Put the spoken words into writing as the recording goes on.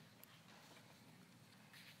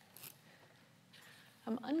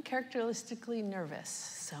I'm uncharacteristically nervous,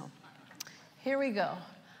 so here we go.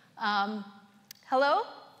 Hello,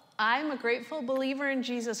 I'm a grateful believer in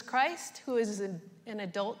Jesus Christ who is an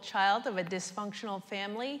adult child of a dysfunctional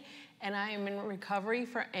family, and I am in recovery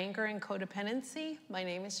for anger and codependency. My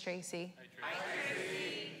name is Tracy. Hi,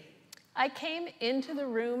 Tracy. I came into the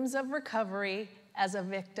rooms of recovery as a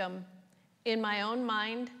victim. In my own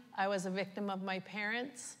mind, I was a victim of my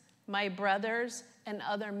parents, my brothers, and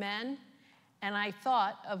other men, and I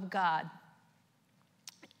thought of God.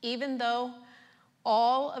 Even though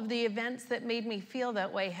all of the events that made me feel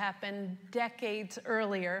that way happened decades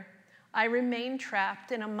earlier, I remained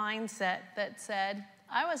trapped in a mindset that said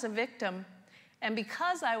I was a victim, and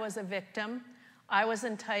because I was a victim, I was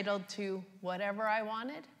entitled to whatever I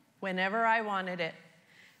wanted, whenever I wanted it.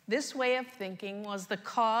 This way of thinking was the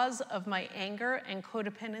cause of my anger and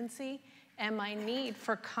codependency and my need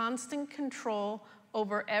for constant control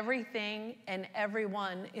over everything and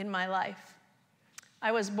everyone in my life.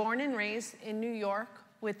 I was born and raised in New York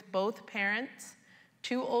with both parents,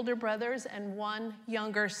 2 older brothers, and 1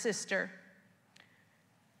 younger sister.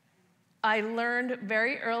 I learned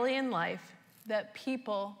very early in life that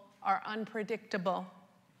people are unpredictable.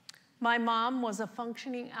 My mom was a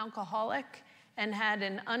functioning alcoholic and had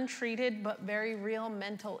an untreated but very real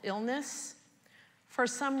mental illness. For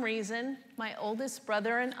some reason, my oldest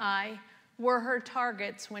brother and I were her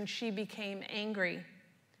targets when she became angry.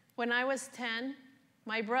 When I was 10,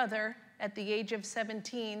 my brother, at the age of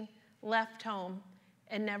 17, left home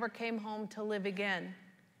and never came home to live again.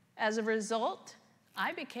 As a result,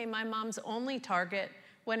 I became my mom's only target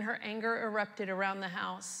when her anger erupted around the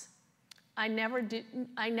house. I never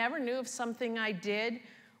knew if something I did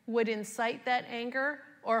would incite that anger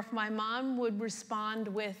or if my mom would respond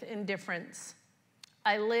with indifference.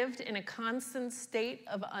 I lived in a constant state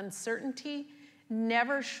of uncertainty,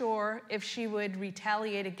 never sure if she would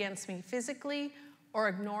retaliate against me physically or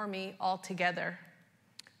ignore me altogether.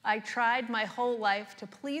 I tried my whole life to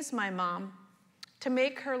please my mom, to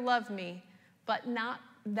make her love me, but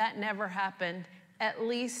that never happened. At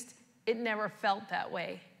least it never felt that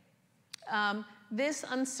way. This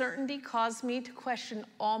uncertainty caused me to question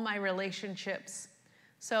all my relationships.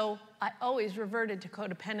 So I always reverted to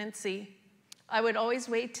codependency. I would always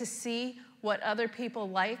wait to see what other people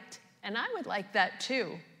liked, and I would like that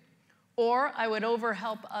too. Or I would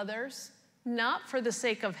overhelp others, not for the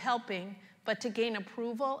sake of helping, but to gain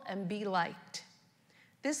approval and be liked.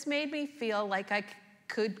 This made me feel like I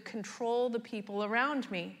could control the people around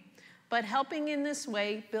me, but helping in this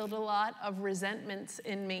way built a lot of resentments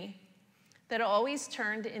in me that always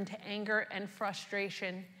turned into anger and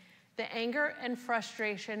frustration. The anger and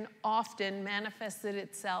frustration often manifested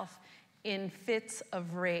itself in fits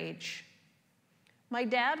of rage. My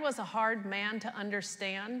dad was a hard man to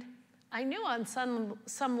understand. I knew on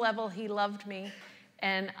some level he loved me,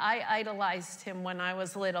 and I idolized him when I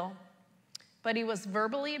was little. But he was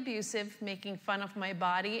verbally abusive, making fun of my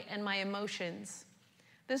body and my emotions.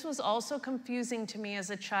 This was also confusing to me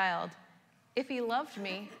as a child. If he loved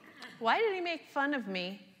me, why did he make fun of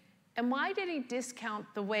me? And why did he discount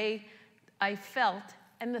the way I felt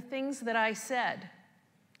and the things that I said?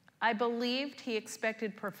 I believed he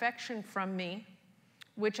expected perfection from me,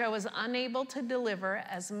 which I was unable to deliver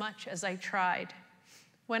as much as I tried.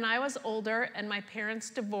 When I was older and my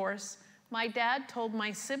parents divorced, my dad told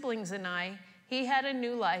my siblings and I he had a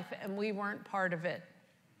new life and we weren't part of it.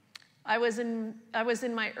 I was in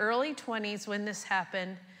my early 20s when this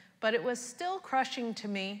happened, but it was still crushing to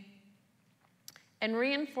me and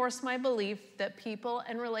reinforced my belief that people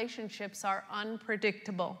and relationships are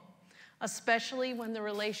unpredictable, especially when the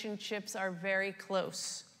relationships are very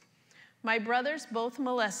close. My brothers both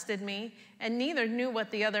molested me, and neither knew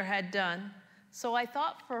what the other had done. So I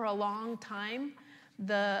thought for a long time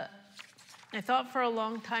the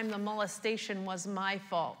molestation was my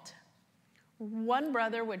fault. One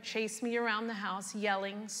brother would chase me around the house,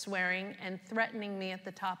 yelling, swearing, and threatening me at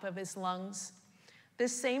the top of his lungs.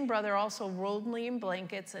 This same brother also rolled me in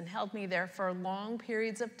blankets and held me there for long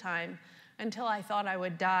periods of time until I thought I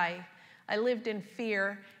would die. I lived in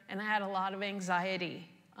fear, and I had a lot of anxiety.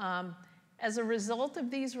 As a result of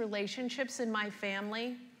these relationships in my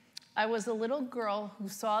family, I was a little girl who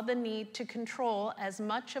saw the need to control as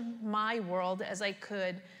much of my world as I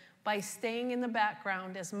could by staying in the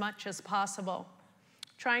background as much as possible,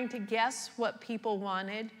 trying to guess what people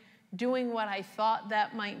wanted, doing what I thought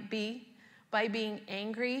that might be, by being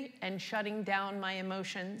angry and shutting down my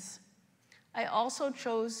emotions. I also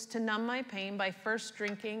chose to numb my pain by first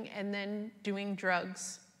drinking and then doing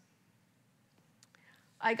drugs.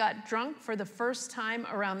 I got drunk for the first time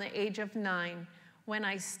around the age of 9, when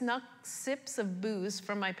I snuck sips of booze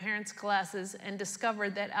from my parents' glasses and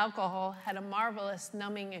discovered that alcohol had a marvelous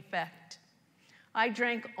numbing effect. I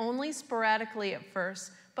drank only sporadically at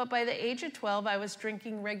first, but by the age of 12, I was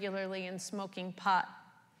drinking regularly and smoking pot.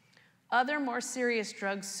 Other more serious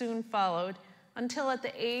drugs soon followed, until at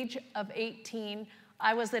the age of 18,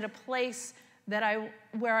 I was at a place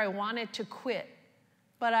where I wanted to quit,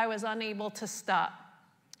 but I was unable to stop.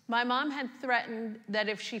 My mom had threatened that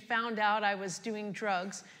if she found out I was doing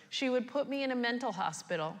drugs, she would put me in a mental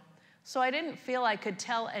hospital, so I didn't feel I could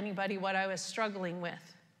tell anybody what I was struggling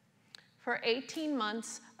with. For 18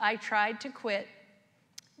 months, I tried to quit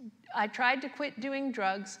doing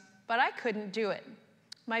drugs, but I couldn't do it.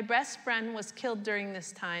 My best friend was killed during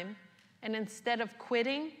this time, and instead of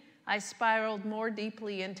quitting, I spiraled more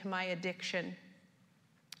deeply into my addiction.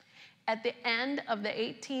 At the end of the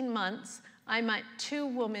 18 months, I met 2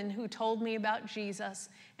 women who told me about Jesus,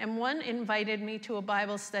 and one invited me to a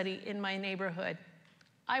Bible study in my neighborhood.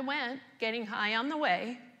 I went, getting high on the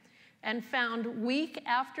way, and found week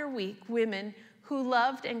after week women who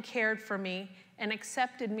loved and cared for me and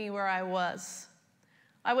accepted me where I was.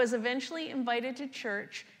 I was eventually invited to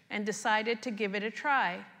church and decided to give it a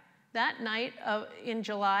try. That night in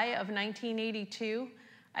July of 1982,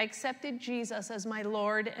 I accepted Jesus as my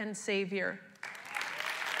Lord and Savior.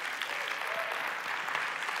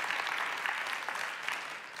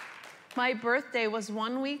 My birthday was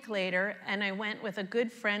 1 week later, and I went with a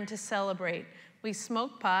good friend to celebrate. We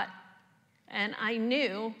smoked pot, and I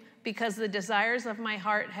knew, because the desires of my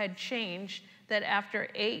heart had changed, that after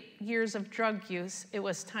 8 years of drug use, it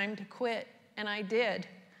was time to quit, and I did.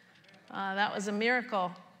 That was a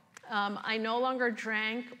miracle. I no longer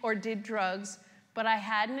drank or did drugs, but I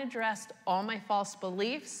hadn't addressed all my false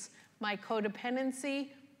beliefs, my codependency,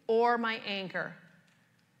 or my anger.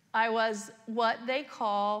 I was what they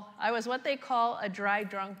call a dry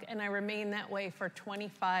drunk, and I remained that way for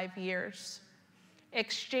 25 years,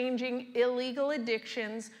 exchanging illegal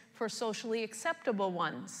addictions for socially acceptable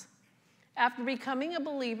ones. After becoming a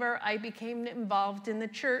believer, I became involved in the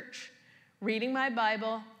church, reading my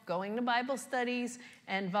Bible, going to Bible studies,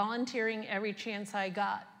 and volunteering every chance I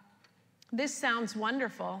got. This sounds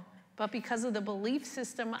wonderful, but because of the belief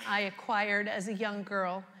system I acquired as a young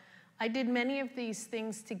girl, I did many of these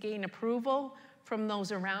things to gain approval from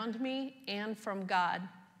those around me and from God.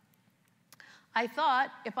 I thought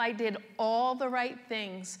if I did all the right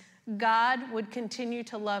things, God would continue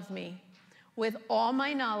to love me. With all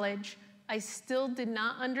my knowledge, I still did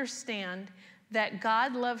not understand that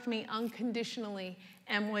God loved me unconditionally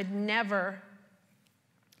and would never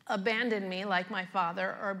abandon me like my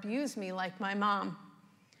father or abuse me like my mom.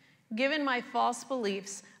 Given my false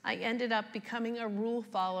beliefs, I ended up becoming a rule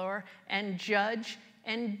follower and judge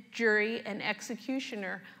and jury and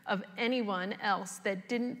executioner of anyone else that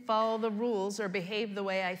didn't follow the rules or behave the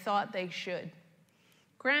way I thought they should.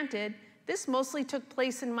 Granted, this mostly took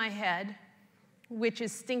place in my head, which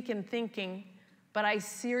is stinking thinking, but I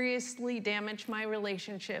seriously damaged my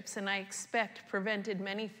relationships, and I expect prevented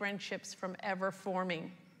many friendships from ever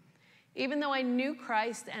forming. Even though I knew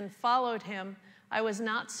Christ and followed him, I was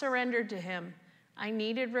not surrendered to him. I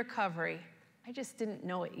needed recovery. I just didn't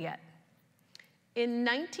know it yet. In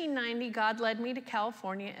 1990, God led me to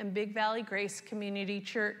California and Big Valley Grace Community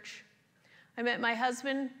Church. I met my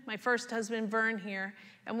husband, my first husband, Vern, here,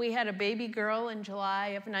 and we had a baby girl in July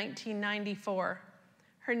of 1994.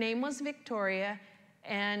 Her name was Victoria,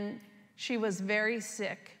 and she was very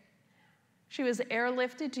sick. She was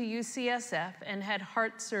airlifted to UCSF and had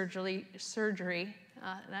heart surgery.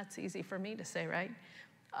 That's easy for me to say, right?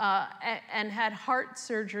 And had heart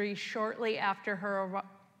surgery shortly after her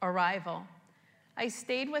arrival. I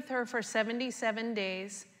stayed with her for 77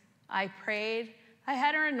 days. I prayed. I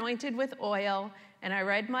had her anointed with oil, and I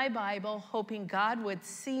read my Bible, hoping God would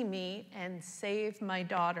see me and save my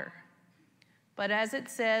daughter. But as it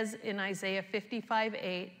says in Isaiah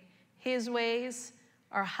 55:8, his ways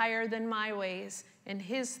are higher than my ways, and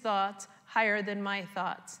his thoughts higher than my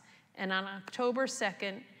thoughts. And on October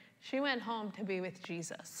 2nd, she went home to be with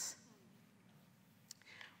Jesus.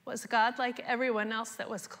 Was God like everyone else that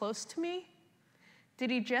was close to me? Did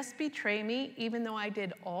he just betray me even though I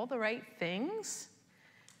did all the right things?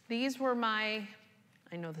 These were my,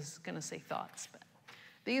 I know this is going to say thoughts, but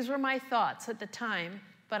these were my thoughts at the time,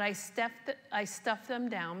 but I stuffed them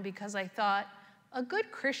down because I thought a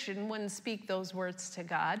good Christian wouldn't speak those words to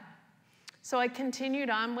God. So I continued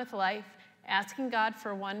on with life, asking God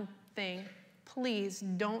for one thing: please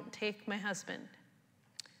don't take my husband.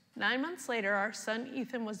 9 months later, our son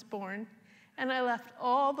Ethan was born, and I left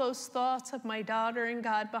all those thoughts of my daughter and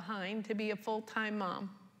God behind to be a full-time mom.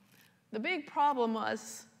 The big problem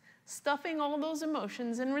was stuffing all those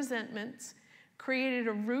emotions and resentments created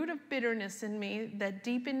a root of bitterness in me that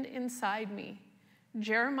deepened inside me.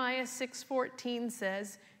 Jeremiah 6:14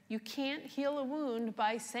 says, "You can't heal a wound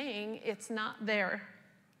by saying it's not there."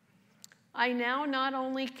 I now not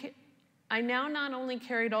only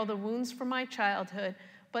carried all the wounds from my childhood,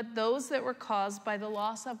 but those that were caused by the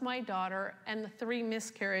loss of my daughter and the 3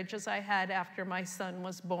 miscarriages I had after my son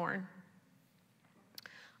was born.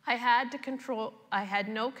 I had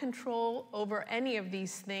no control over any of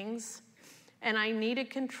these things, and I needed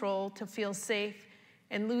control to feel safe,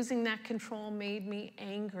 and losing that control made me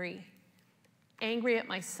angry. Angry at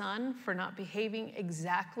my son for not behaving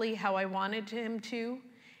exactly how I wanted him to,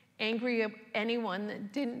 angry at anyone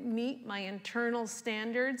that didn't meet my internal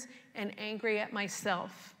standards, and angry at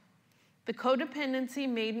myself. The codependency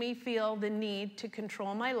made me feel the need to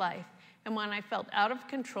control my life, and when I felt out of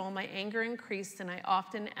control, my anger increased, and I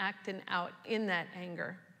often acted out in that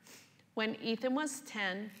anger. When Ethan was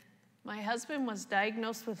 10, my husband was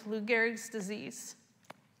diagnosed with Lou Gehrig's disease.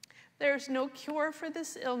 There's no cure for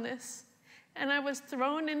this illness, and I was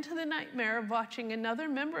thrown into the nightmare of watching another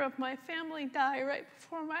member of my family die right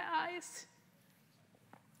before my eyes.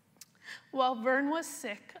 While Vern was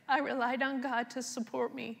sick, I relied on God to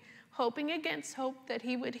support me, hoping against hope that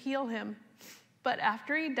he would heal him. But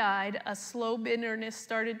after he died, a slow bitterness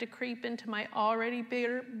started to creep into my already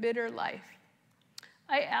bitter life.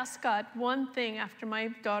 I asked God one thing after my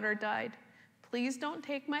daughter died: please don't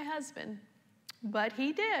take my husband. But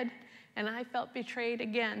he did, and I felt betrayed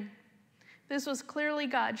again. This was clearly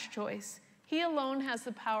God's choice. He alone has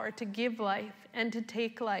the power to give life and to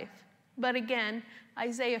take life. But again,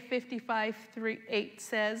 Isaiah 55:8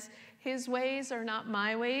 says, "His ways are not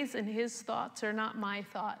my ways, and his thoughts are not my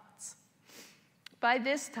thoughts." By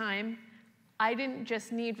this time, I didn't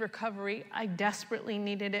just need recovery, I desperately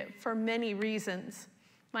needed it for many reasons.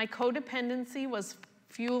 My codependency was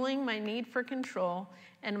fueling my need for control,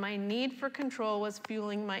 and my need for control was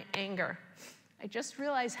fueling my anger. I just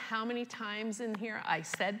realized how many times in here I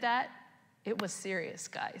said that. It was serious,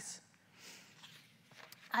 guys.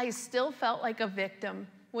 I still felt like a victim,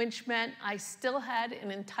 which meant I still had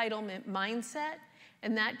an entitlement mindset,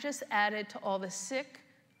 and that just added to all the sick,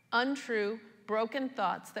 untrue, broken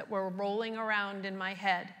thoughts that were rolling around in my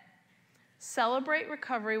head. Celebrate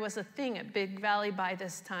Recovery was a thing at Big Valley by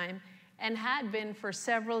this time, and had been for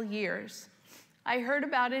several years. I heard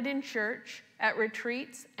about it in church, at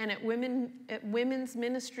retreats, and at women's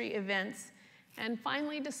ministry events, and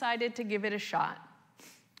finally decided to give it a shot.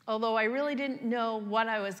 Although I really didn't know what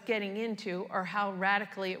I was getting into or how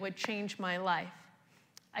radically it would change my life.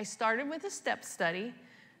 I started with a step study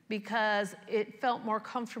because it felt more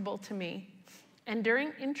comfortable to me. And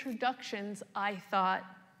during introductions, I thought,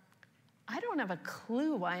 I don't have a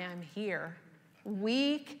clue why I'm here.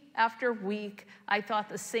 Week after week, I thought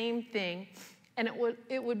the same thing, and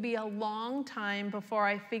it would be a long time before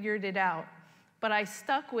I figured it out. But I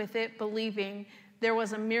stuck with it, believing there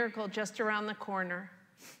was a miracle just around the corner.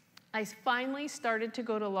 I finally started to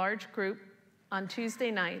go to large group on Tuesday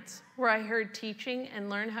nights, where I heard teaching and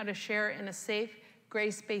learned how to share in a safe,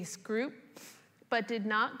 grace-based group, but did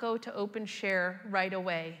not go to open share right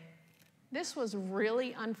away. This was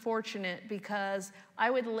really unfortunate because I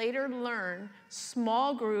would later learn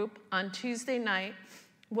small group on Tuesday night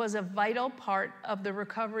was a vital part of the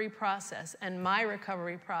recovery process and my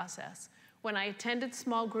recovery process. When I attended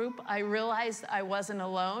small group, I realized I wasn't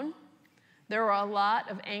alone. There are a lot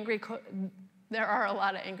of angry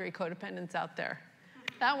codependents out there.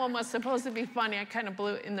 That one was supposed to be funny. I kind of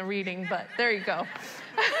blew it in the reading, but there you go.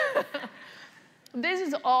 This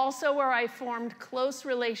is also where I formed close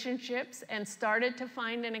relationships and started to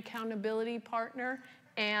find an accountability partner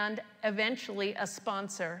and eventually a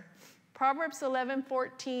sponsor. Proverbs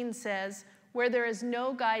 11:14 says, "Where there is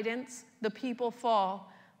no guidance, the people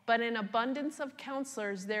fall, but in abundance of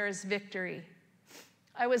counselors there is victory."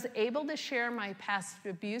 I was able to share my past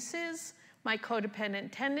abuses, my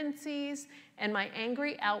codependent tendencies, and my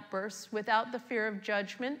angry outbursts without the fear of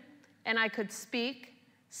judgment, and I could speak,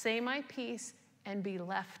 say my piece, and be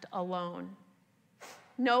left alone.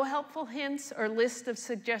 No helpful hints or list of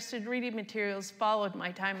suggested reading materials followed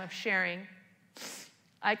my time of sharing.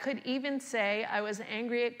 I could even say I was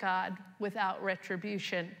angry at God without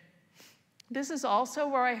retribution. This is also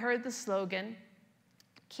where I heard the slogan,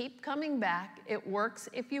 "Keep coming back. It works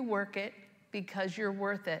if you work it because you're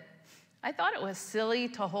worth it." I thought it was silly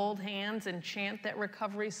to hold hands and chant that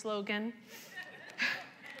recovery slogan.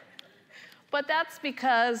 But that's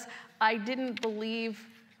because I didn't believe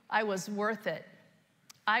I was worth it.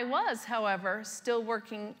 I was, however, still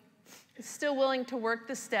working still willing to work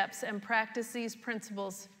the steps and practice these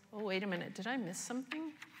principles. Oh, wait a minute, did I miss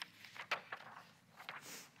something?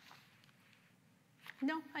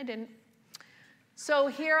 No, I didn't. So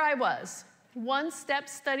here I was, one step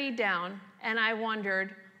study down, and I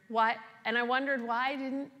wondered why I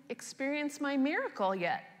didn't experience my miracle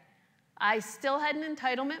yet. I still had an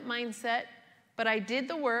entitlement mindset, but I did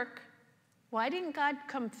the work. Why didn't God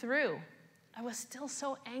come through? I was still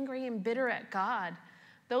so angry and bitter at God,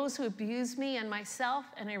 those who abused me and myself,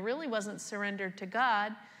 and I really wasn't surrendered to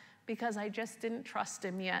God because I just didn't trust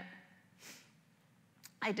him yet.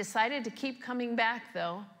 I decided to keep coming back,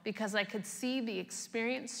 though, because I could see the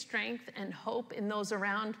experienced strength and hope in those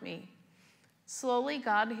around me. Slowly,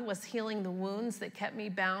 God was healing the wounds that kept me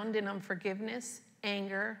bound in unforgiveness,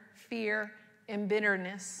 anger, fear, and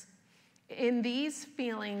bitterness. In these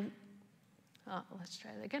feelings, let's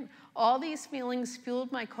try that again. All these feelings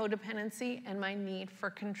fueled my codependency and my need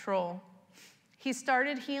for control. He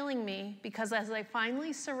started healing me because as I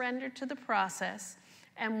finally surrendered to the process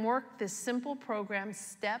and worked this simple program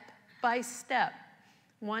step by step,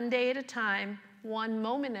 one day at a time, one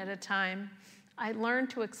moment at a time, I learned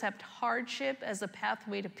to accept hardship as a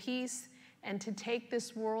pathway to peace and to take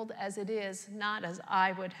this world as it is, not as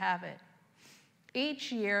I would have it.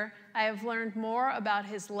 Each year, I have learned more about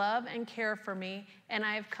his love and care for me, and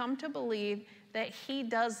I have come to believe that he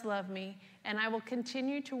does love me, and I will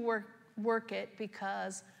continue to work it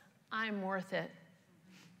because I'm worth it.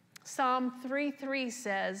 Psalm 3:3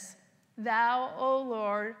 says, "Thou, O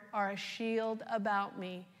Lord, art a shield about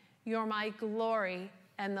me. You're my glory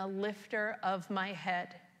and the lifter of my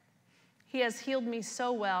head." He has healed me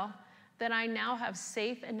so well that I now have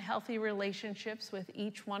safe and healthy relationships with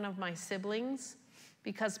each one of my siblings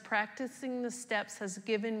because practicing the steps has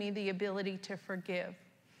given me the ability to forgive.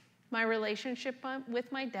 My relationship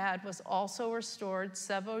with my dad was also restored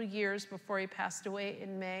several years before he passed away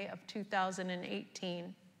in May of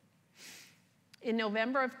 2018. In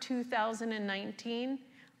November of 2019,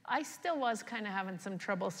 I still was kind of having some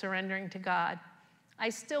trouble surrendering to God. I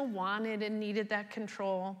still wanted and needed that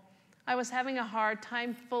control. I was having a hard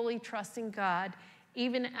time fully trusting God,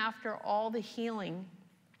 even after all the healing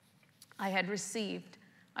I had received.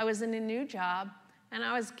 I was in a new job, and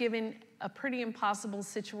I was given a pretty impossible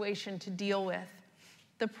situation to deal with.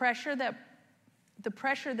 The pressure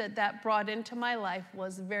that brought into my life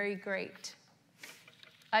was very great.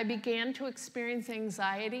 I began to experience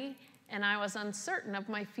anxiety, and I was uncertain of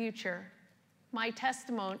my future. My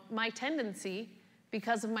tendency,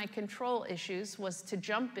 because of my control issues, was to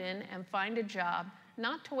jump in and find a job,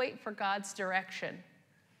 not to wait for God's direction.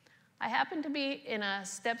 I happened to be in a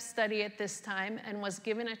step study at this time and was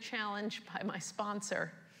given a challenge by my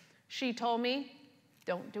sponsor. She told me,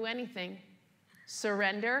 don't do anything.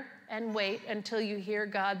 Surrender and wait until you hear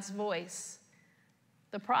God's voice.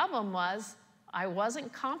 The problem was, I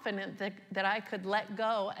wasn't confident that I could let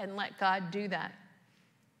go and let God do that.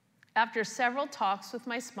 After several talks with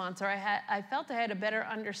my sponsor, I felt I had a better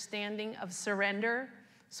understanding of surrender,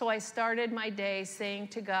 so I started my day saying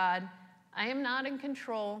to God, I am not in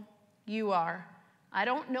control, you are. I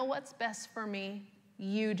don't know what's best for me,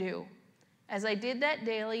 you do. As I did that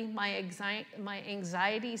daily, my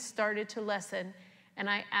anxiety started to lessen, and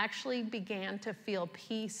I actually began to feel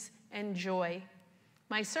peace and joy.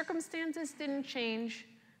 My circumstances didn't change,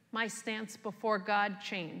 my stance before God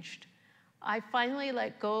changed. I finally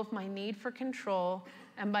let go of my need for control,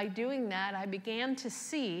 and by doing that, I began to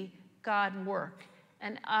see God work,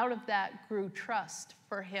 and out of that grew trust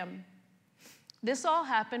for him. This all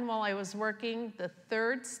happened while I was working the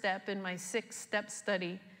third step in my 6-step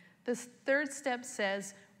study. This third step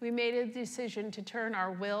says we made a decision to turn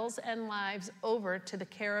our wills and lives over to the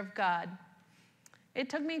care of God. It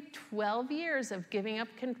took me 12 years of giving up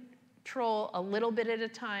control a little bit at a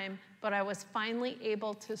time, but I was finally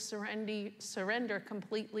able to surrender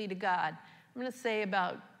completely to God. I'm going to say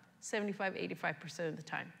about 75–85% of the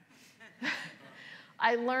time.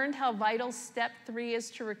 I learned how vital step 3 is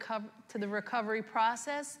to the recovery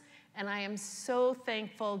process, and I am so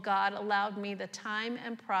thankful God allowed me the time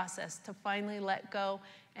and process to finally let go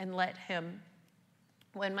and let him.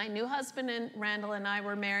 When my new husband Randall and I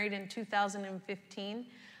were married in 2015,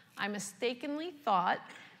 I mistakenly thought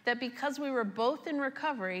that because we were both in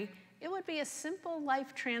recovery, it would be a simple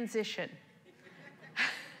life transition.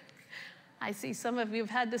 I see some of you have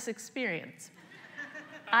had this experience.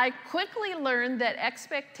 I quickly learned that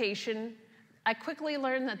expectation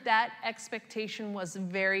was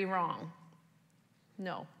very wrong.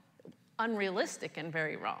 No, unrealistic and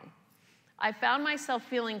very wrong. I found myself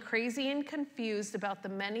feeling crazy and confused about the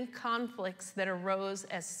many conflicts that arose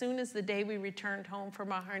as soon as the day we returned home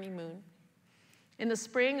from our honeymoon. In the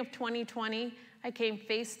spring of 2020, I came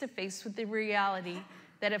face to face with the reality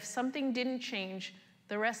that if something didn't change,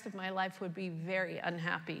 the rest of my life would be very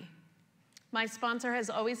unhappy. My sponsor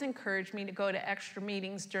has always encouraged me to go to extra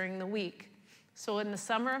meetings during the week. So in the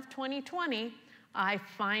summer of 2020, I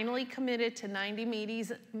finally committed to 90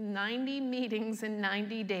 meetings in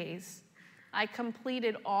 90 days. I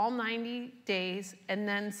completed all 90 days and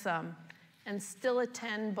then some, and still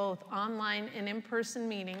attend both online and in-person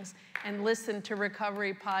meetings and listen to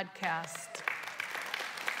recovery podcasts.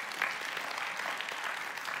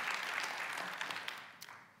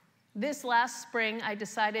 This last spring, I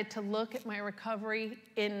decided to look at my recovery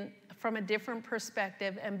from a different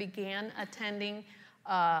perspective and began attending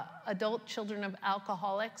adult children of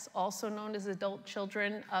alcoholics, also known as adult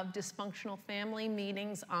children of dysfunctional family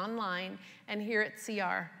meetings online and here at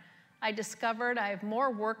CR. I discovered I have more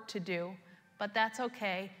work to do, but that's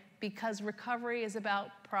okay because recovery is about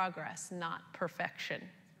progress, not perfection.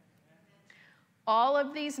 All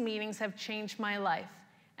of these meetings have changed my life,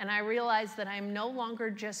 and I realized that I'm no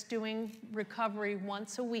longer just doing recovery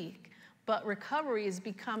once a week, but recovery is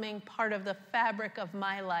becoming part of the fabric of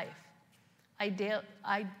my life. I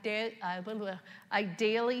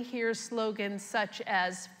daily hear slogans such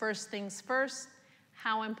as first things first,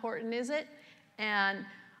 how important is it? And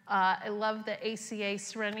I love the ACA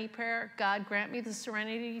Serenity Prayer. God grant me the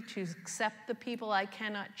serenity to accept the people I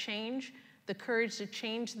cannot change, the courage to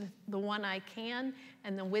change the one I can,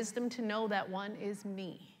 and the wisdom to know that one is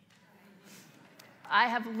me. I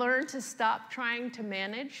have learned to stop trying to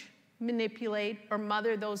manage, manipulate, or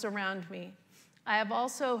mother those around me. I have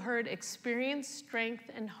also heard experience, strength,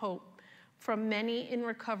 and hope from many in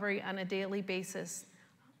recovery on a daily basis.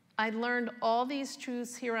 I learned all these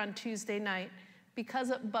truths here on Tuesday night,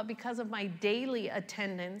 but because of my daily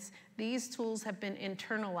attendance, these tools have been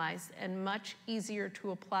internalized and much easier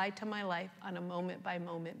to apply to my life on a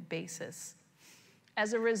moment-by-moment basis.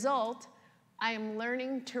 As a result, I am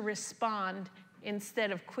learning to respond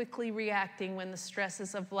instead of quickly reacting when the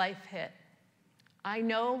stresses of life hit. I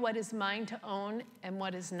know what is mine to own and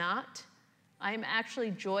what is not. I am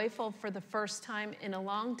actually joyful for the first time in a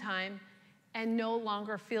long time and no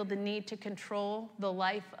longer feel the need to control the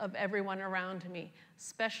life of everyone around me,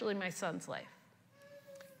 especially my son's life.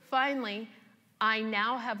 Finally, I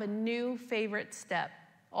now have a new favorite step.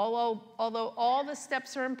 Although all the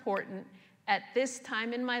steps are important, at this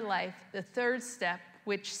time in my life, the third step,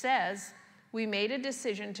 which says, we made a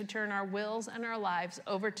decision to turn our wills and our lives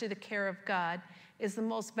over to the care of God, is the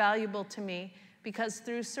most valuable to me because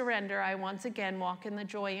through surrender, I once again walk in the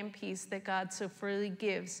joy and peace that God so freely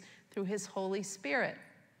gives through his Holy Spirit.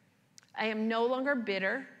 I am no longer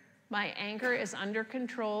bitter. My anger is under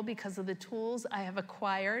control because of the tools I have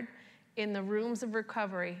acquired in the rooms of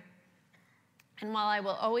recovery. And while I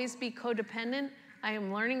will always be codependent, I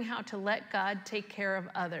am learning how to let God take care of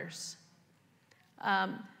others.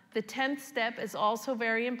 The 10th step is also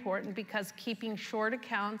very important because keeping short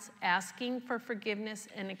accounts, asking for forgiveness,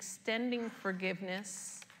 and extending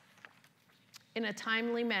forgiveness in a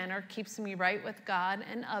timely manner keeps me right with God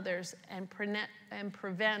and others and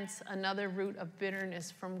prevents another root of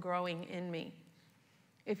bitterness from growing in me.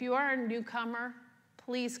 If you are a newcomer,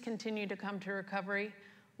 please continue to come to recovery.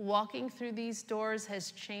 Walking through these doors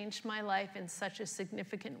has changed my life in such a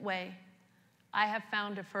significant way. I have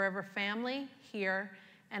found a forever family here,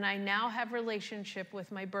 and I now have a relationship with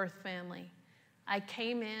my birth family. I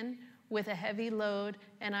came in with a heavy load,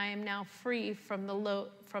 and I am now free from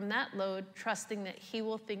that load, trusting that he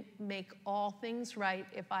will make all things right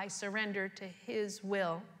if I surrender to his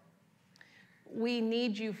will. We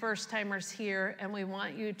need you first-timers here, and we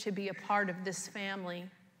want you to be a part of this family.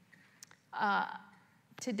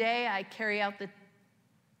 Today, I carry out the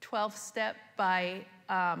 12th step by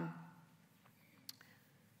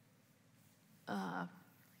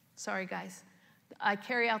sorry, guys. I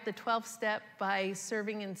carry out the 12th step by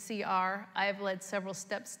serving in CR. I have led several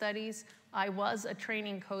step studies. I was a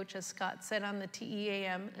training coach, as Scott said, on the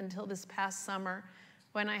TEAM until this past summer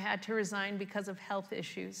when I had to resign because of health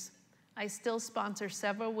issues. I still sponsor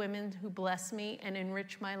several women who bless me and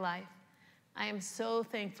enrich my life. I am so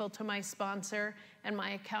thankful to my sponsor and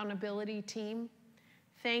my accountability team.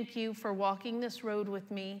 Thank you for walking this road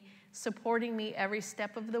with me, supporting me every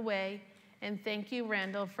step of the way, and thank you,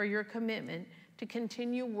 Randall, for your commitment to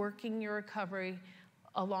continue working your recovery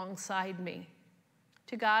alongside me.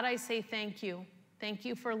 To God, I say thank you. Thank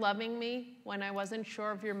you for loving me when I wasn't sure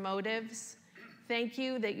of your motives. Thank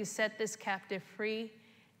you that you set this captive free,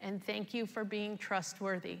 and thank you for being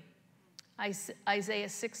trustworthy. Isaiah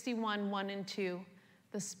 61, 1 and 2.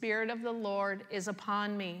 The Spirit of the Lord is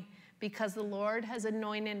upon me because the Lord has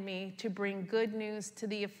anointed me to bring good news to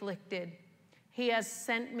the afflicted. He has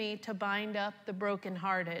sent me to bind up the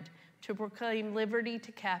brokenhearted, to proclaim liberty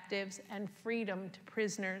to captives and freedom to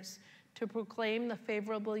prisoners, to proclaim the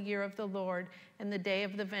favorable year of the Lord and the day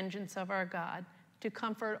of the vengeance of our God, to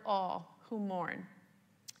comfort all who mourn.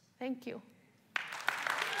 Thank you.